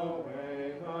take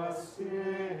away the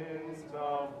sins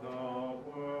of the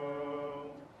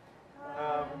world.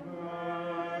 Have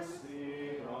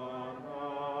mercy on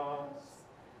us.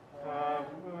 Have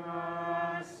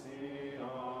mercy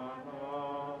on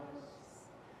us.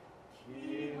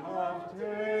 King of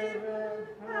David,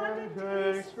 and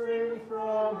day spring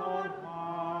from on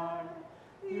high,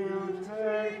 you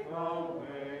take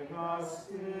away the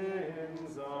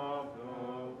sins of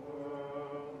the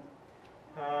world.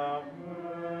 Have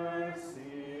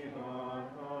mercy on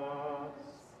us.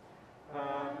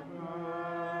 Have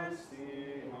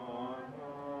mercy on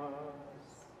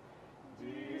us.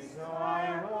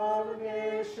 Desire of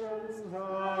nations,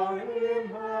 our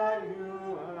Emmanuel,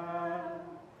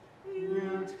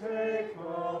 you take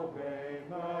away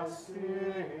the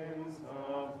sins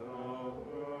of the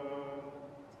world.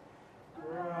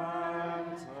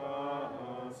 Grant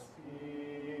us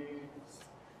peace.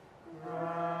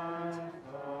 Grant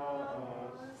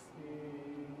us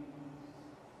peace.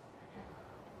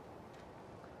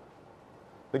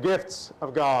 The gifts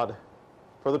of God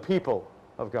for the people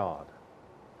of God.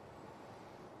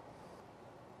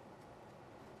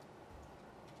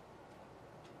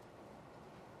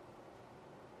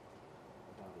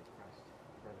 The body of Christ,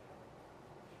 bread of heaven.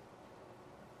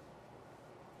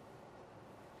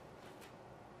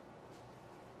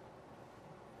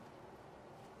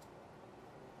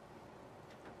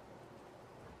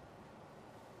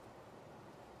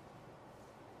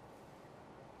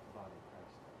 The body of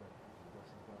Christ, bread of heaven.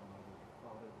 Blessed God Almighty, the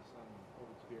Father, the Son, and the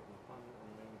Holy Spirit, will come and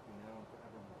remain with you now and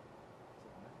forevermore.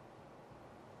 Amen.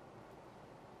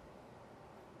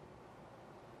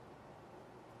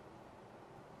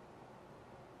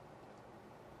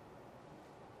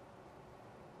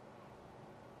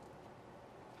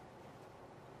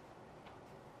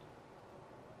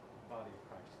 The body of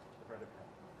Christ, the bread of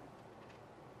heaven.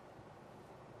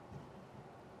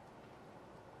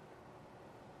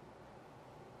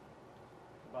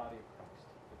 The body of Christ,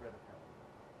 the bread of heaven.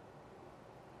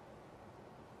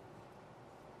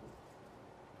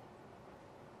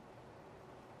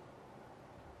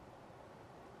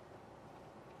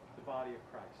 The body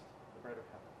of Christ, the bread of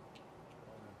heaven.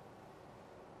 Amen.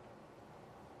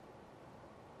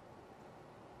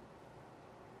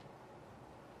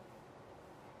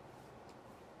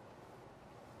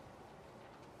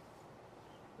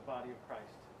 The body of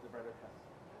Christ, the bread of heaven.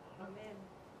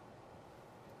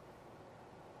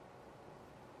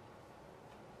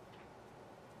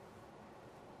 Amen.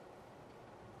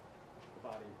 The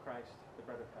body of Christ, the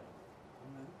bread of heaven.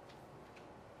 Amen.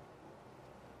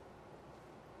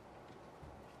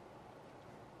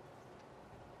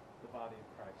 The body of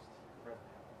Christ, the bread of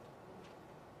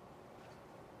heaven.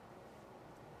 The body of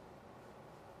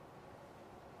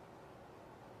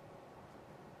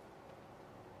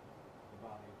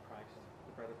Christ,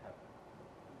 the bread of heaven.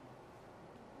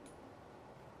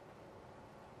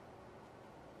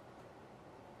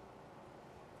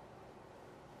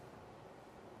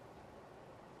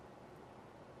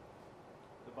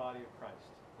 The body of Christ,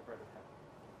 the bread of heaven.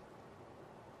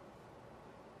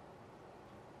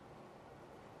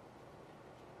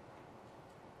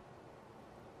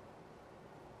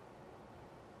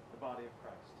 The body of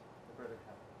Christ, the bread of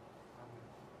heaven. Amen.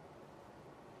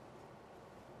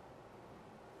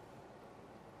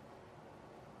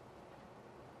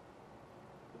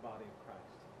 The body of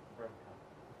Christ, the bread of heaven.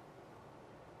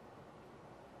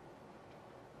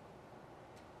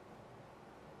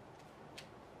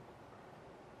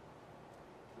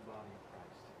 The body of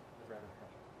Christ, the bread of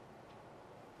heaven.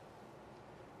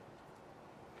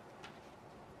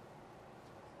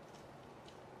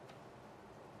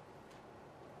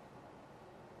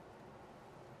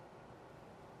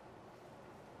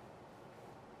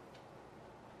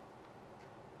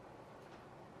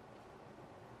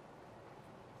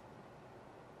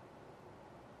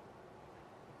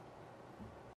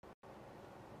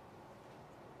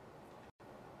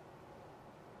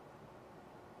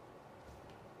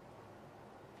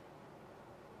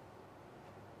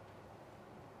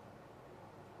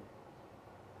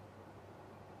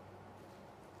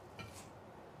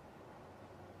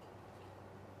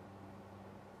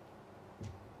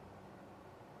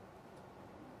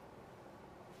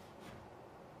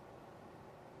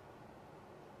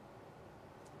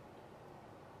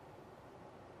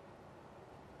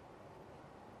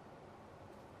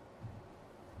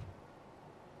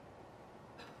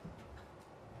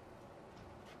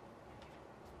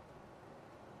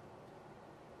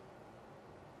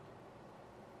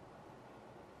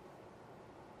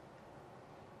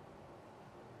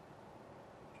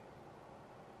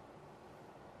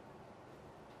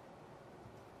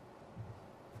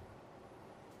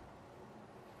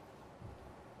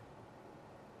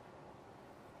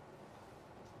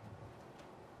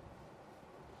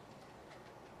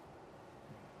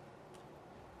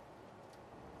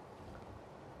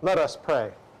 Let us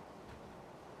pray.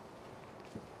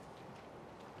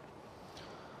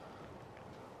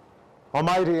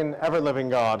 Almighty and ever-living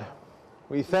God,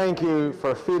 we thank you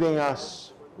for feeding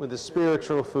us with the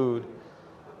spiritual food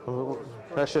of the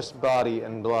precious body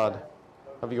and blood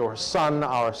of your Son,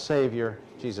 our Savior,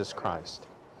 Jesus Christ,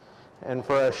 and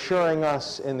for assuring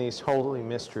us in these holy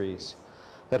mysteries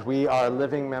that we are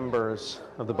living members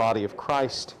of the body of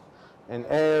Christ and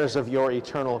heirs of your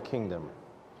eternal kingdom.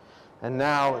 And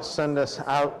now send us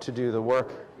out to do the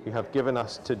work you have given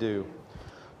us to do,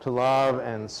 to love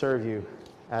and serve you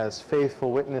as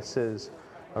faithful witnesses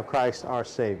of Christ our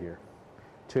Savior.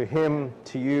 To him,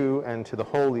 to you, and to the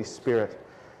Holy Spirit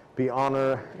be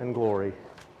honor and glory,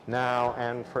 now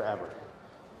and forever.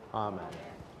 Amen.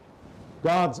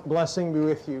 God's blessing be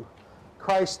with you.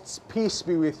 Christ's peace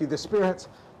be with you. The Spirit's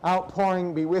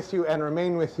outpouring be with you and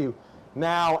remain with you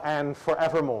now and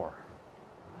forevermore.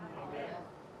 Amen.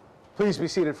 Please be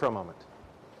seated for a moment.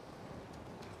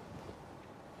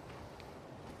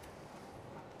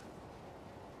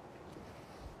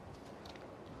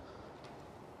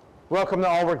 Welcome to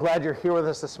all. We're glad you're here with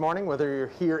us this morning, whether you're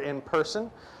here in person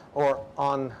or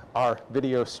on our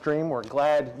video stream. We're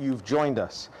glad you've joined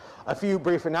us. A few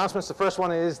brief announcements. The first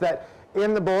one is that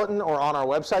in the bulletin or on our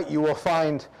website, you will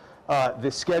find the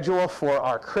schedule for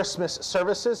our Christmas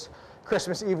services.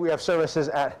 Christmas Eve, we have services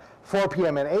at 4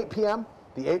 p.m. and 8 p.m.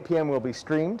 The 8 p.m. will be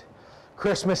streamed.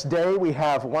 Christmas Day, we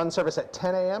have one service at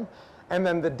 10 a.m. And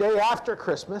then the day after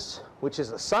Christmas, which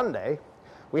is a Sunday,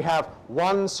 we have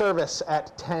one service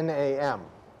at 10 a.m.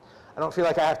 I don't feel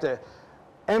like I have to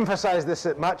emphasize this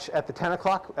much at the 10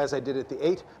 o'clock as I did at the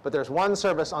 8, but there's one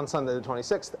service on Sunday the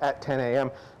 26th at 10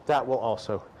 a.m. that will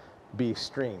also be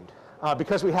streamed.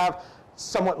 Because we have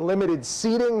somewhat limited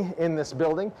seating in this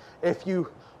building, if you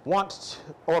want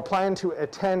or plan to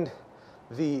attend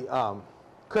the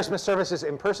Christmas services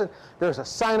in person, there's a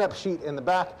sign-up sheet in the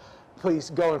back. Please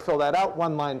go and fill that out,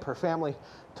 one line per family,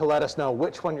 to let us know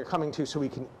which one you're coming to so we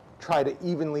can try to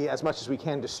evenly, as much as we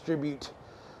can, distribute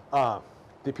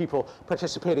the people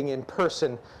participating in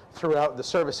person throughout the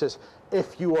services.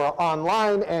 If you are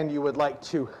online and you would like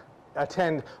to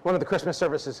attend one of the Christmas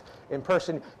services in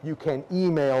person, you can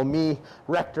email me,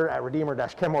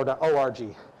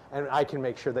 rector@redeemer-kenmore.org, and I can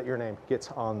make sure that your name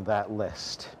gets on that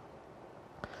list.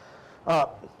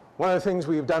 One of the things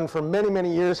we've done for many,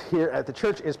 many years here at the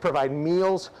church is provide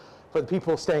meals for the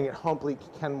people staying at Home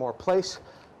Kenmore Place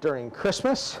during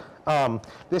Christmas.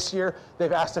 This year,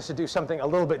 they've asked us to do something a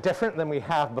little bit different than we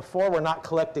have before. We're not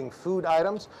collecting food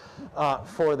items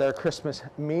for their Christmas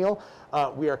meal.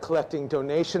 We are collecting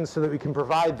donations so that we can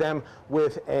provide them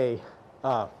with a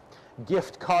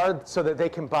gift card so that they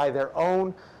can buy their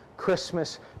own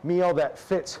Christmas meal that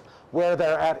fits where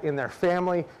they're at in their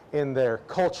family, in their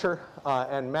culture,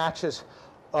 and matches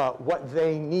what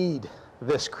they need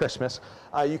this Christmas.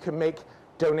 You can make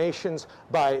donations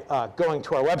by going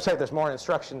to our website. There's more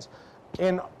instructions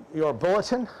in your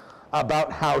bulletin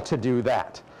about how to do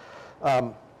that.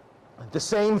 The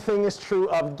same thing is true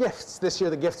of gifts. This year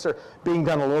the gifts are being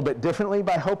done a little bit differently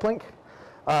by HopeLink.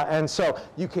 And so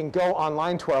you can go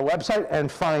online to our website and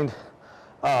find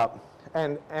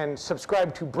and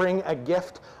subscribe to Bring a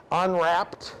Gift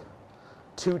Unwrapped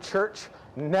to church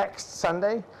next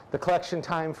Sunday. The collection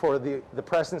time for the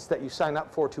presents that you sign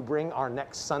up for to bring are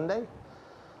next Sunday.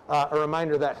 A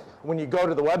reminder that when you go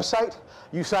to the website,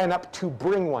 you sign up to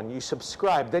bring one. You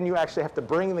subscribe. Then you actually have to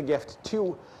bring the gift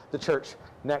to the church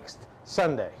next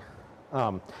Sunday.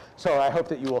 So I hope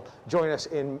that you will join us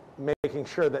in making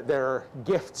sure that there are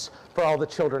gifts for all the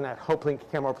children at HopeLink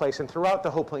Kenmore Place and throughout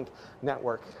the HopeLink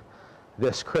network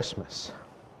this Christmas.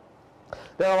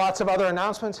 There are lots of other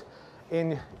announcements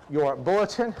in your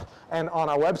bulletin and on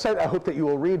our website. I hope that you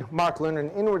will read, mark, learn, and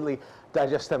inwardly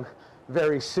digest them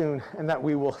very soon, and that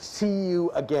we will see you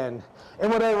again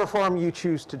in whatever form you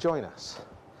choose to join us.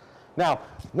 Now,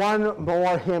 one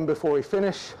more hymn before we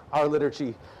finish our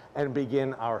liturgy and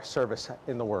begin our service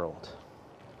in the world.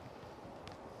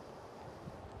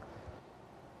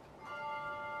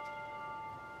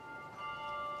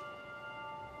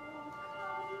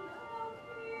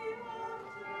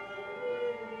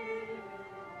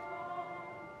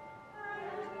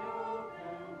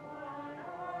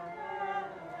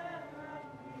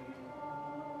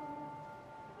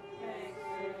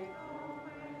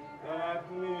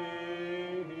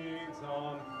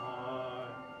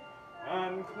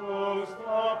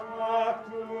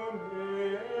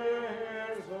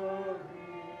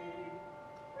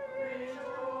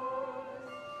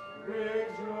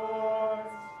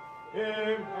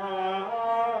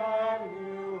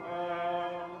 Emmanuel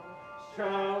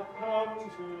shall come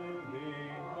to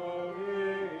thee, O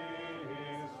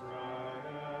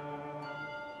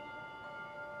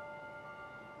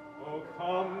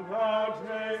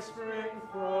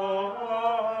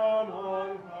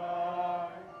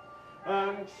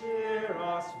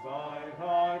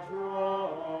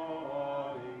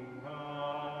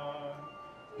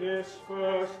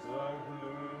disperse the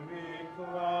gloomy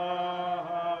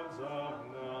clouds of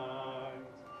night,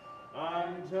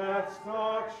 and death's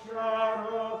dark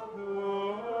shadow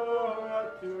put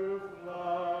to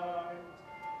flight.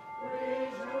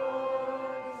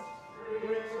 Rejoice,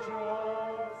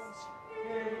 rejoice,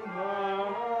 Emmanuel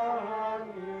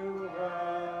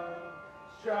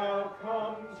shall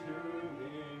come to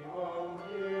thee, O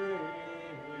Israel.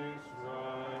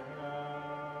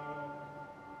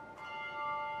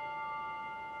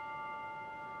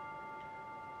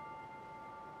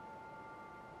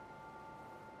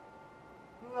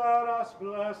 Let us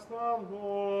bless the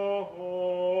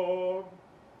Lord.